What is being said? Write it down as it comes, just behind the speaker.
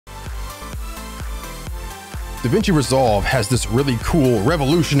DaVinci Resolve has this really cool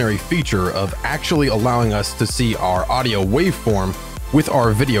revolutionary feature of actually allowing us to see our audio waveform with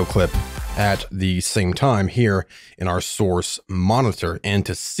our video clip at the same time here in our source monitor. And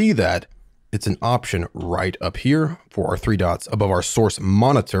to see that, it's an option right up here for our three dots above our source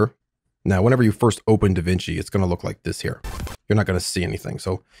monitor. Now, whenever you first open DaVinci, it's going to look like this here. You're not going to see anything.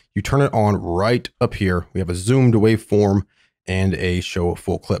 So you turn it on right up here. We have a zoomed waveform and a show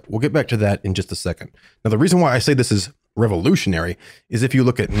full clip. We'll get back to that in just a second. Now, the reason why I say this is revolutionary is if you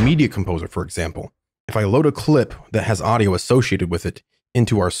look at Media Composer, for example, if I load a clip that has audio associated with it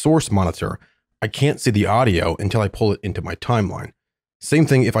into our source monitor, I can't see the audio until I pull it into my timeline. Same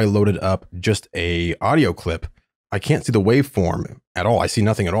thing if I loaded up just a audio clip, I can't see the waveform at all. I see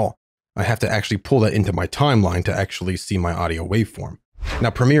nothing at all. I have to actually pull that into my timeline to actually see my audio waveform. Now,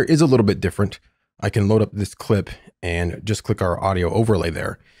 Premiere is a little bit different. I can load up this clip and just click our audio overlay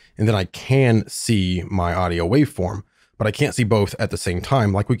there, and then I can see my audio waveform, but I can't see both at the same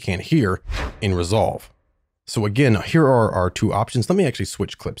time like we can here in Resolve. So again, here are our two options. Let me actually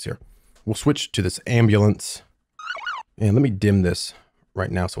switch clips here. We'll switch to this ambulance, and let me dim this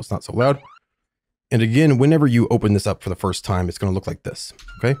right now so it's not so loud. And again, whenever you open this up for the first time, it's going to look like this,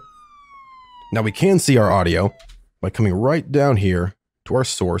 okay? Now we can see our audio by coming right down here to our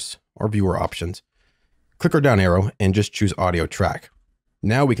source, our viewer options, click our down arrow and just choose audio track.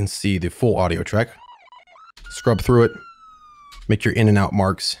 Now we can see the full audio track, scrub through it, make your in and out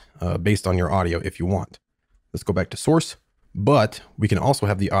marks based on your audio if you want. Let's go back to source, but we can also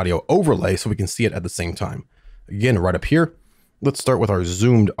have the audio overlay so we can see it at the same time. Again, right up here, let's start with our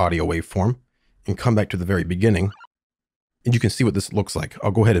zoomed audio waveform and come back to the very beginning. And you can see what this looks like.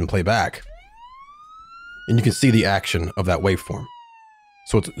 I'll go ahead and play back. And you can see the action of that waveform.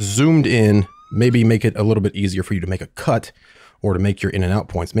 So it's zoomed in, maybe make it a little bit easier for you to make a cut or to make your in and out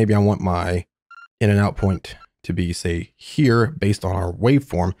points. Maybe I want my in and out point to be, say, here based on our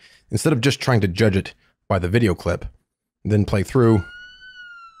waveform, instead of just trying to judge it by the video clip, then play through.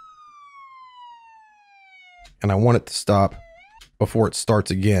 And I want it to stop before it starts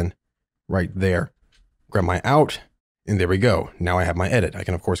again right there. Grab my out, and there we go. Now I have my edit. I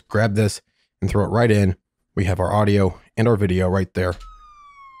can, of course, grab this and throw it right in. We have our audio and our video right there.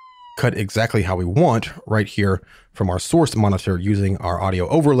 Cut exactly how we want right here from our source monitor using our audio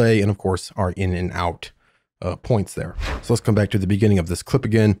overlay and, of course, our in and out points there. So let's come back to the beginning of this clip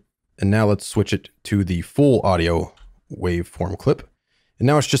again. And now let's switch it to the full audio waveform clip. And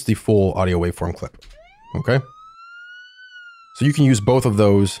now it's just the full audio waveform clip. Okay. So you can use both of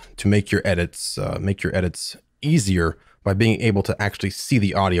those to make your edits easier by being able to actually see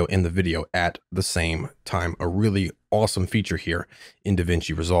the audio and the video at the same time. A really awesome feature here in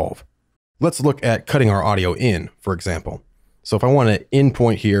DaVinci Resolve. Let's look at cutting our audio in, for example. So if I want an in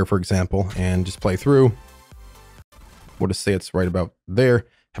point here, for example, and just play through, we'll just say it's right about there,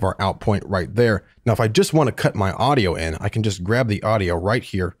 have our out point right there. Now, if I just want to cut my audio in, I can just grab the audio right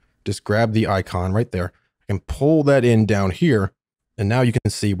here, just grab the icon right there. I can pull that in down here, and now you can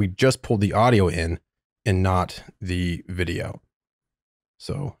see we just pulled the audio in and not the video.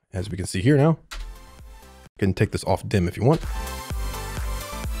 So as we can see here now, you can take this off dim if you want.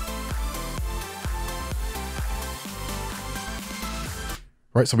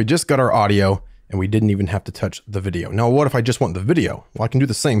 All right, so we just got our audio and we didn't even have to touch the video. Now, what if I just want the video? Well, I can do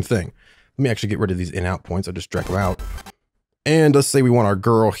the same thing. Let me actually get rid of these in-out points. I'll just drag them out. And let's say we want our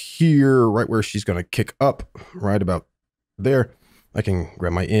girl here, right where she's gonna kick up, right about there. I can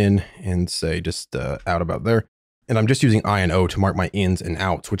grab my in and say just out about there. And I'm just using I and O to mark my ins and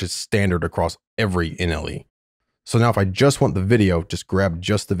outs, which is standard across every NLE. So now if I just want the video, just grab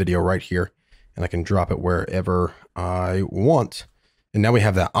just the video right here and I can drop it wherever I want. And now we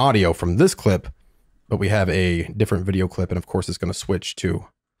have that audio from this clip, but we have a different video clip. And of course, it's going to switch to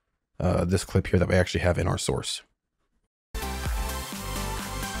this clip here that we actually have in our source.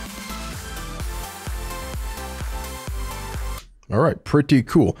 All right, pretty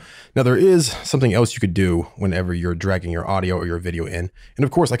cool. Now there is something else you could do whenever you're dragging your audio or your video in. And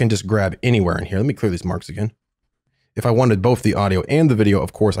of course I can just grab anywhere in here. Let me clear these marks again. If I wanted both the audio and the video,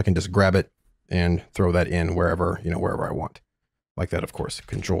 of course I can just grab it and throw that in wherever, wherever I want. Like that, of course,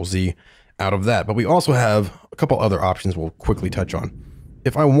 Control Z out of that. But we also have a couple other options we'll quickly touch on.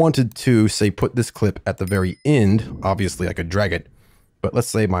 If I wanted to, say, put this clip at the very end, obviously I could drag it, but let's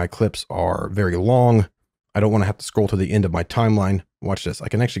say my clips are very long. I don't want to have to scroll to the end of my timeline. Watch this. I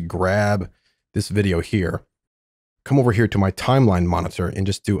can actually grab this video here, come over here to my timeline monitor and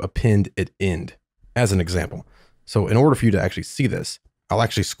just do append at end as an example. So in order for you to actually see this, I'll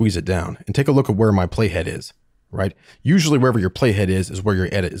actually squeeze it down and take a look at where my playhead is, right? Usually wherever your playhead is where your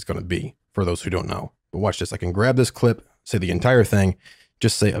edit is going to be, for those who don't know. But watch this. I can grab this clip, say the entire thing,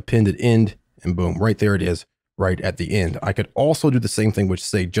 just say appended end, and boom, right there it is, right at the end. I could also do the same thing with,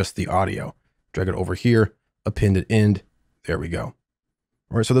 say, just the audio. Drag it over here, appended end. There we go.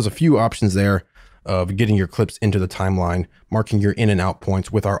 All right, so there's a few options there of getting your clips into the timeline, marking your in and out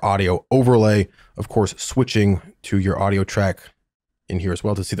points with our audio overlay, of course, switching to your audio track in here as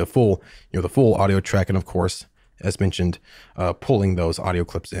well to see the full, the full audio track, and of course, as mentioned, pulling those audio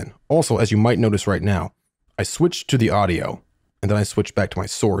clips in. Also, as you might notice right now, I switched to the audio and then I switched back to my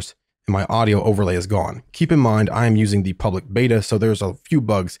source and my audio overlay is gone. Keep in mind, I am using the public beta, so there's a few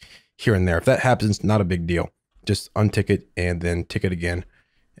bugs here and there. If that happens, not a big deal. Just untick it and then tick it again,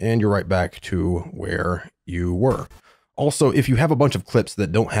 and you're right back to where you were. Also, if you have a bunch of clips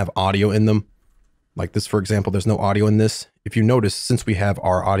that don't have audio in them, like this, for example, there's no audio in this. If you notice, since we have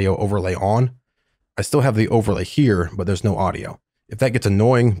our audio overlay on, I still have the overlay here, but there's no audio. If that gets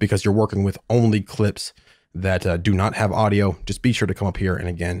annoying because you're working with only clips that do not have audio, just be sure to come up here and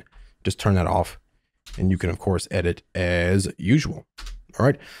again, just turn that off, and you can of course edit as usual. All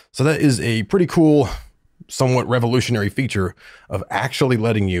right, so that is a pretty cool, somewhat revolutionary feature of actually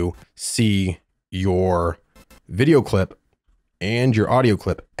letting you see your video clip and your audio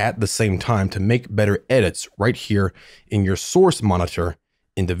clip at the same time to make better edits right here in your source monitor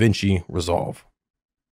in DaVinci Resolve.